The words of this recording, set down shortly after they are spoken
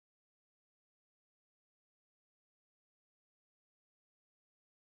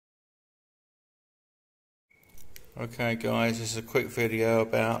Okay guys, this is a quick video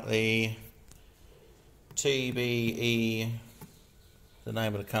about the TBE, the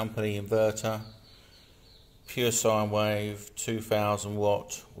name of the company, inverter, pure sine wave, 2000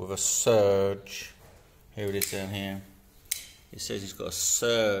 watt with a surge. Here it is down here. It says it's got a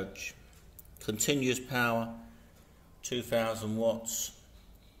surge, continuous power, 2000 watts,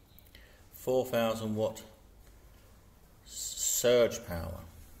 4000 watt surge power.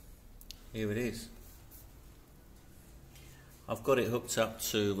 Here it is. I've got it hooked up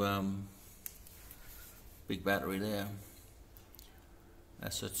to big battery there.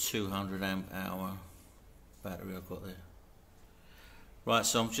 That's a 200 amp hour battery I've got there. Right,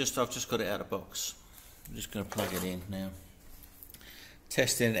 so I've just got it out of the box. I'm just going to plug it in now.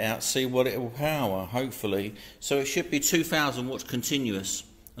 Testing it out, see what it will power, hopefully. So it should be 2000 watts continuous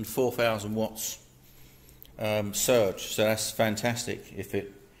and 4000 watts surge. So that's fantastic if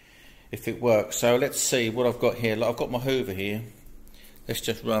it works. So let's see what I've got here. I've got my Hoover here. Let's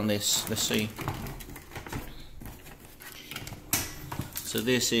just run this. Let's see. So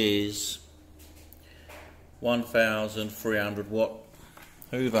this is 1300 watt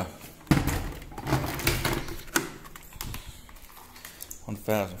Hoover.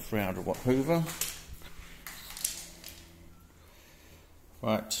 1300 watt Hoover.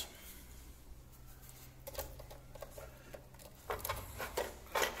 Right.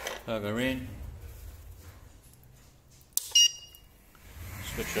 Plug her in.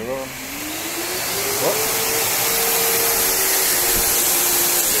 Switch her on. What?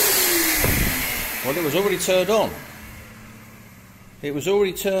 Well, it was already turned on. It was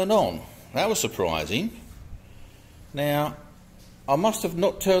already turned on. That was surprising. Now, I must have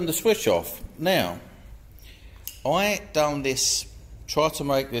not turned the switch off. Now, I done this, tried to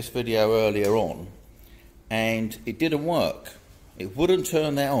make this video earlier on, and it didn't work. It wouldn't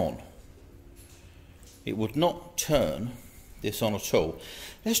turn that on. It would not turn this on at all.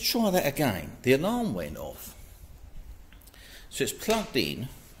 Let's try that again. The alarm went off. So it's plugged in,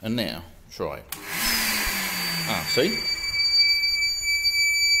 and now try it. Ah, see?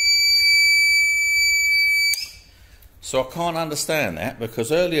 So I can't understand that,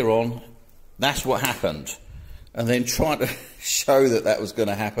 because earlier on that's what happened, and then trying to show that that was going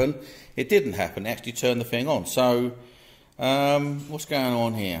to happen, it didn't happen. It actually turned the thing on. So what's going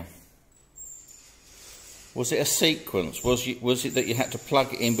on here? Was it a sequence? Was it that you had to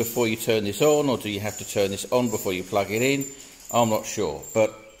plug it in before you turn this on, or do you have to turn this on before you plug it in? I'm not sure,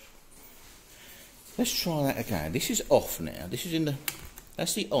 but let's try that again. This is off now. This is in the,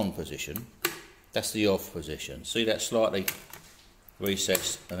 that's the on position. That's the off position. See, that slightly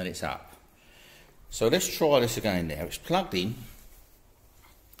resets and then it's up. So let's try this again now. It's plugged in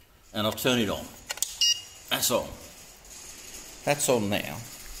and I'll turn it on. That's on. That's on now.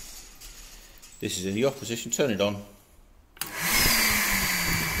 This is in the off position. Turn it on.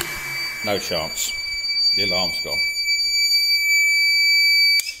 No chance. The alarm's gone.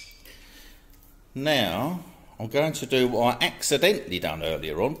 Now, I'm going to do what I accidentally done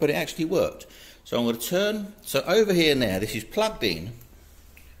earlier on, but it actually worked. So I'm going to turn, so over here now, this is plugged in,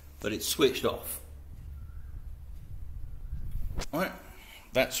 but it's switched off. Right,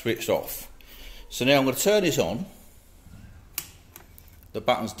 that's switched off. So now I'm going to turn this on. The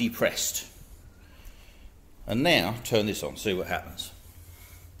button's depressed. And now, turn this on, see what happens.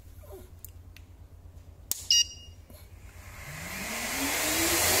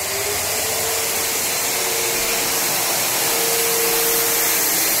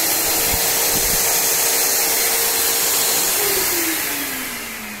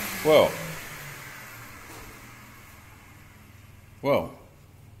 Well,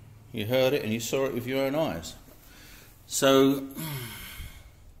 you heard it and you saw it with your own eyes. So,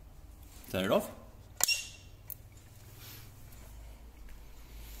 turn it off.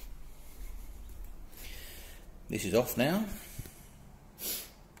 This is off now.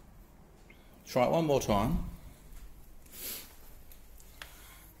 Try it one more time.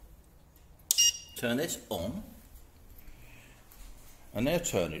 Turn this on. And now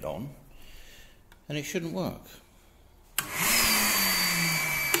turn it on. And it shouldn't work.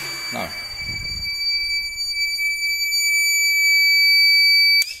 No.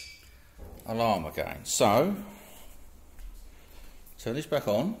 Alarm again. So, turn this back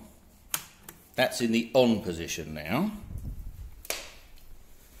on. That's in the on position now.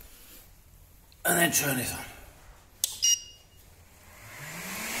 And then turn this on.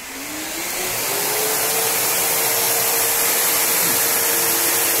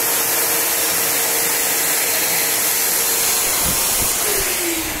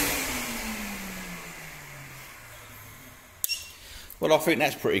 Well, I think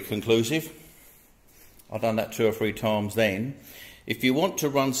that's pretty conclusive. I've done that 2 or 3 times then. If you want to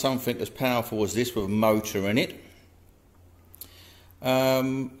run something as powerful as this with a motor in it,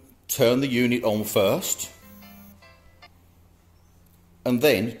 turn the unit on first and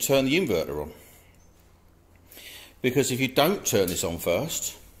then turn the inverter on. Because if you don't turn this on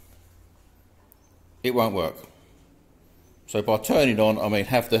first, it won't work. So by turning it on, I mean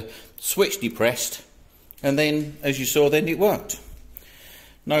have the switch depressed, and then, as you saw then, it worked.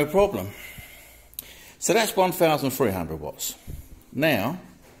 No problem. So that's 1,300 watts. Now,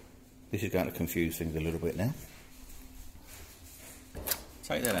 this is going to confuse things a little bit now.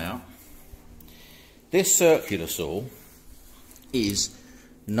 Take that out. This circular saw is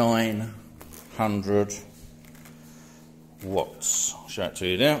 900 watts. I'll show it to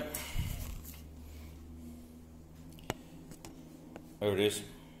you now. There it is.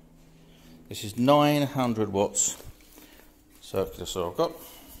 This is 900 watts circular saw I've got.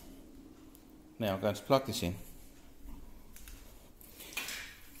 Now I'm going to plug this in.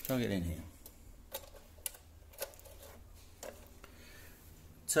 Plug it in here.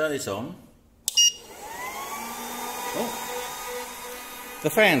 Turn this on. Oh. The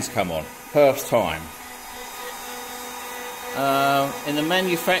fans come on, first time. In the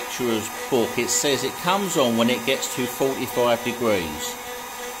manufacturer's book it says it comes on when it gets to 45 degrees.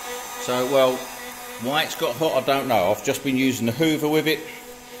 So, well, why it's got hot I don't know. I've just been using the Hoover with it.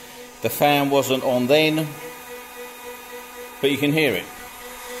 The fan wasn't on then, but you can hear it.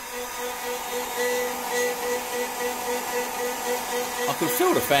 I can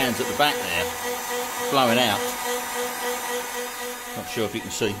feel the fans at the back there blowing out. Not sure if you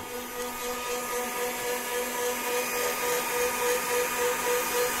can see.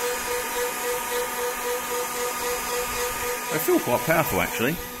 They feel quite powerful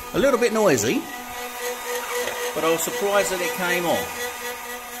actually. A little bit noisy, but I was surprised that it came on.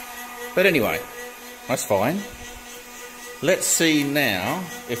 But anyway, that's fine. Let's see now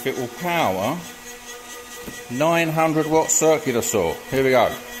if it will power 900 watt circular saw. Here we go.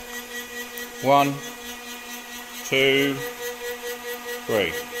 1, 2,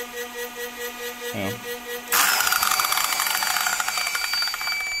 3. Hang on.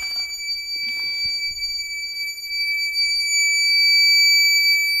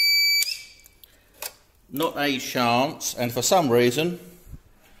 Not a chance, and for some reason,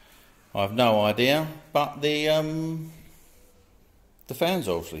 I have no idea, but the fan's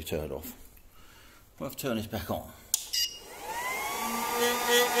obviously turned off. We'll have to turn this back on.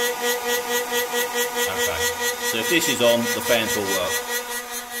 Okay, so if this is on, the fans will work.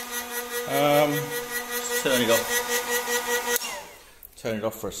 Let's turn it off. Turn it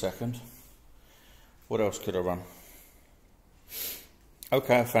off for a second. What else could I run?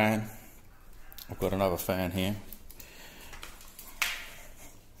 Okay, a fan. I've got another fan here.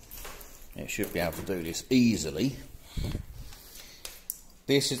 It should be able to do this easily.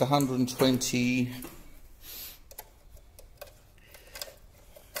 This is 120.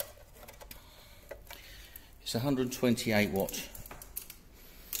 It's 128 watt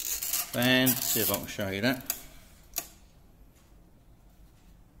fan. Let's see if I can show you that.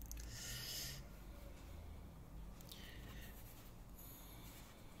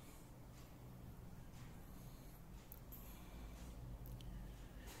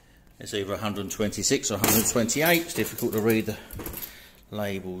 It's either 126 or 128. It's difficult to read the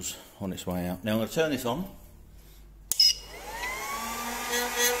labels on its way out. Now I'm going to turn this on.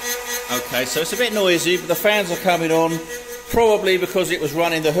 Okay, so it's a bit noisy, but the fans are coming on, probably because it was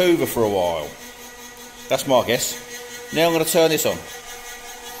running the Hoover for a while. That's my guess. Now I'm going to turn this on.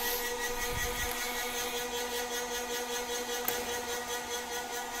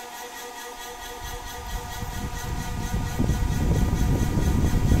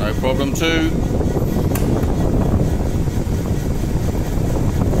 No problem too.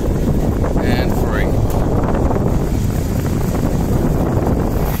 And 3.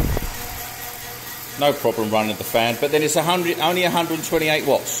 No problem running the fan, but then it's only 128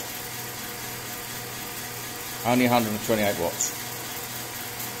 watts. Only 128 watts.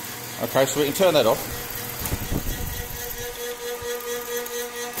 Okay, so we can turn that off.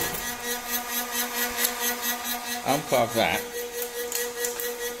 Unplug that.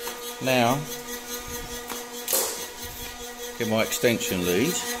 Now, get my extension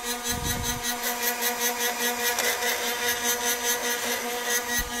lead.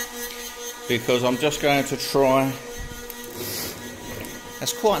 Because I'm just going to try.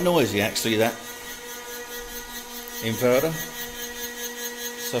 That's quite noisy actually, that inverter.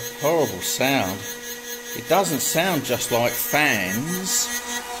 It's a horrible sound. It doesn't sound just like fans.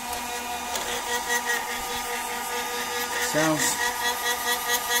 It sounds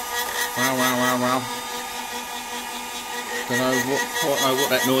wow, wow, wow, wow. Don't know quite know what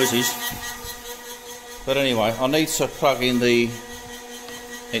that noise is. But anyway, I need to plug in the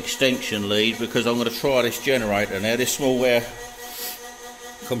extension lead because I'm going to try this generator now, this small air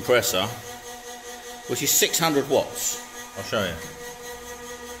compressor, which is 600 watts. I'll show you.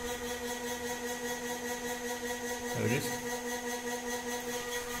 There it is.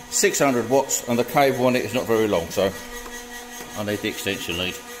 600 watts, and the cable on it is not very long, so I need the extension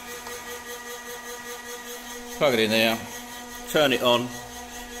lead. Plug it in there, turn it on,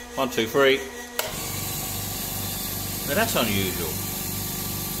 1, 2, 3. Now that's unusual.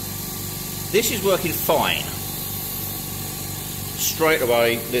 This is working fine. Straight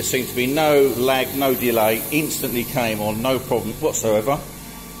away, there seemed to be no lag, no delay, instantly came on, no problem whatsoever.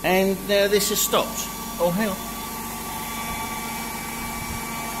 And now this has stopped. Oh, hang on.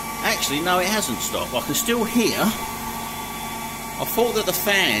 Actually, no, it hasn't stopped. I can still hear. I thought that the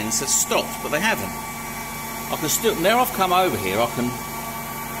fans had stopped, but they haven't. I can still, now I've come over here, I can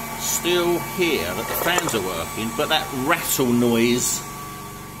still hear that the fans are working, but that rattle noise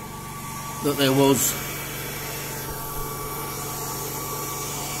that there was,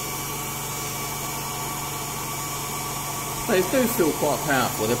 they do feel quite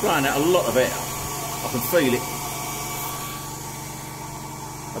powerful. They're blowing out a lot of air. I can feel it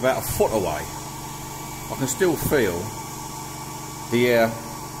about a foot away. I can still feel the air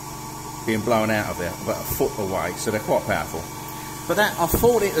being blown out of there about a foot away, so they're quite powerful. But that, I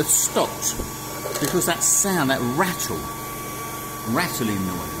thought it had stopped because that sound, that rattling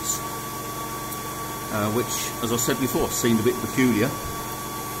noise, which, as I said before, seemed a bit peculiar.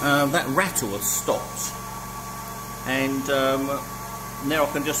 That rattle had stopped, and now I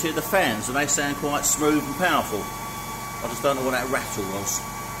can just hear the fans, and they sound quite smooth and powerful. I just don't know what that rattle was.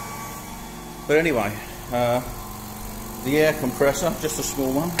 But anyway, the air compressor, just a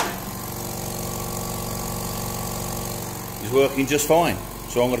small one, is working just fine.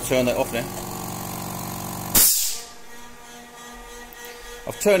 So I'm going to turn that off now.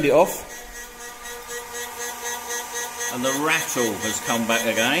 I've turned it off, and the rattle has come back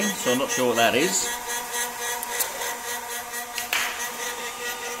again, so I'm not sure what that is.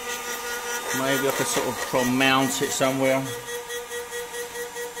 Maybe I could sort of try and mount it somewhere.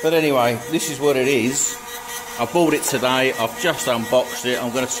 But anyway, this is what it is. I bought it today, I've just unboxed it.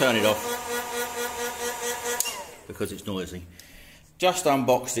 I'm going to turn it off because it's noisy. Just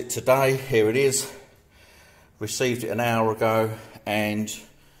unboxed it today, here it is. Received it an hour ago, and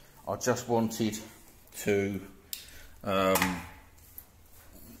I just wanted to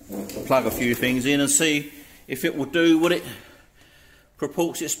plug a few things in and see if it will do what it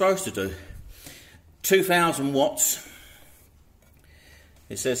purports it's supposed to do. 2000 watts.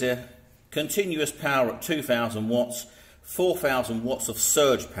 It says here, continuous power at 2000 watts, 4000 watts of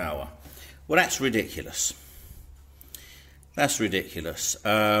surge power. Well, that's ridiculous. That's ridiculous,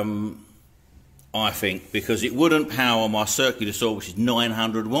 I think, because it wouldn't power my circular saw, which is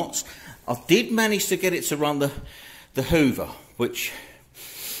 900 watts. I did manage to get it to run the Hoover, which,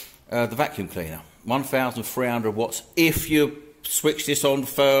 the vacuum cleaner, 1300 watts, if you switch this on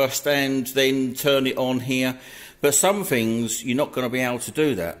first and then turn it on here. But some things you're not going to be able to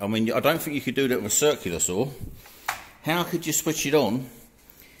do that. I mean, I don't think you could do that with a circular saw. How could you switch it on,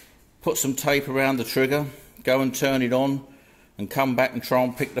 put some tape around the trigger, go and turn it on, and come back and try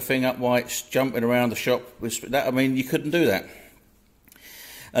and pick the thing up while it's jumping around the shop? I mean, you couldn't do that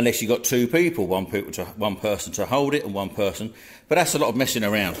unless you got two people, one person to hold it and one person. But that's a lot of messing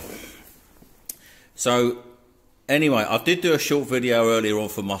around. So anyway, I did do a short video earlier on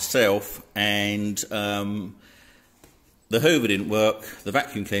for myself, and the Hoover didn't work, the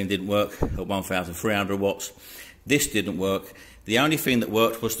vacuum cleaner didn't work at 1300 watts. This didn't work. The only thing that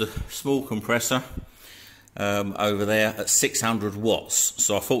worked was the small compressor over there at 600 watts.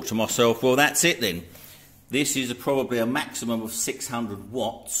 So I thought to myself, well, that's it then. This is probably a maximum of 600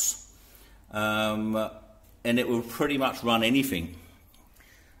 watts, and it will pretty much run anything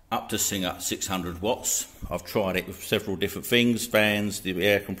up to 600 watts. I've tried it with several different things, fans, the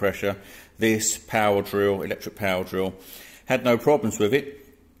air compressor, this, power drill, electric power drill. Had no problems with it.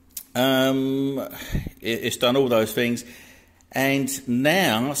 It's done all those things, and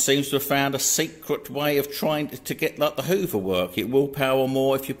now seems to have found a secret way of trying to get like the Hoover work. It will power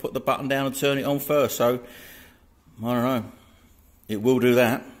more if you put the button down and turn it on first. So I don't know, it will do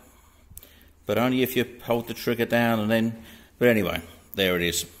that, but only if you hold the trigger down and then. But anyway, there it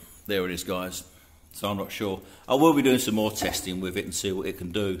is. There it is, guys. So I'm not sure. I will be doing some more testing with it and see what it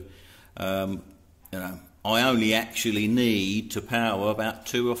can do. You know, I only actually need to power about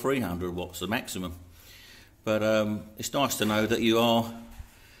 200 or 300 watts, the maximum. But it's nice to know that you are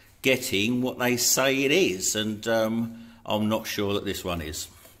getting what they say it is. And I I'm not sure that this one is,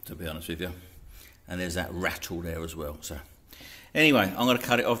 to be honest with you. And there's that rattle there as well. So anyway, I'm going to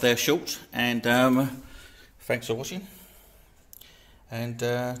cut it off there short, and thanks for watching, and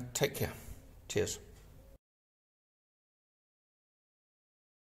take care. Cheers.